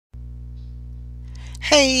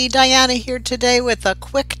Hey, Diana here today with a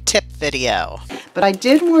quick tip video. But I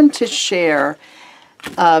did want to share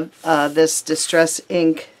this Distress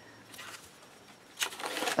Ink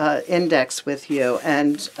index with you,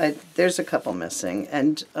 and there's a couple missing,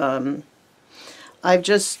 and I've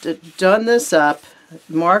just done this up,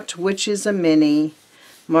 marked which is a mini,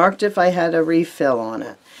 marked if I had a refill on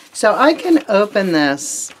it. So I can open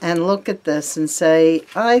this and look at this and say,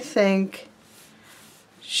 I think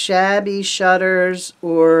shabby shutters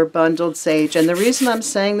or bundled sage. And the reason I'm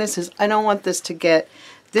saying this is I don't want this to get,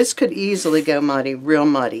 this could easily go muddy, real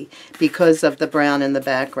muddy, because of the brown in the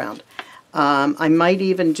background. I might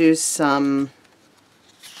even do some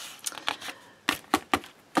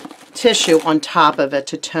tissue on top of it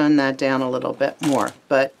to tone that down a little bit more.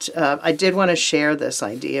 But I did want to share this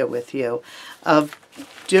idea with you of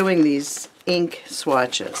doing these ink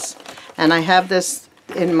swatches. And I have this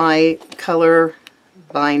in my color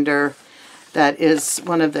binder that is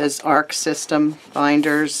one of those Arc System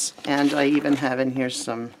binders, and I even have in here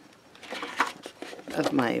some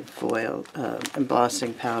of my foil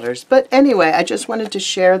embossing powders. But anyway, I just wanted to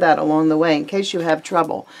share that along the way in case you have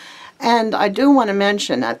trouble. And I do want to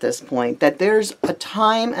mention at this point that there's a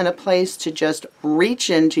time and a place to just reach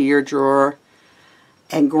into your drawer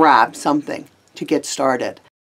and grab something to get started.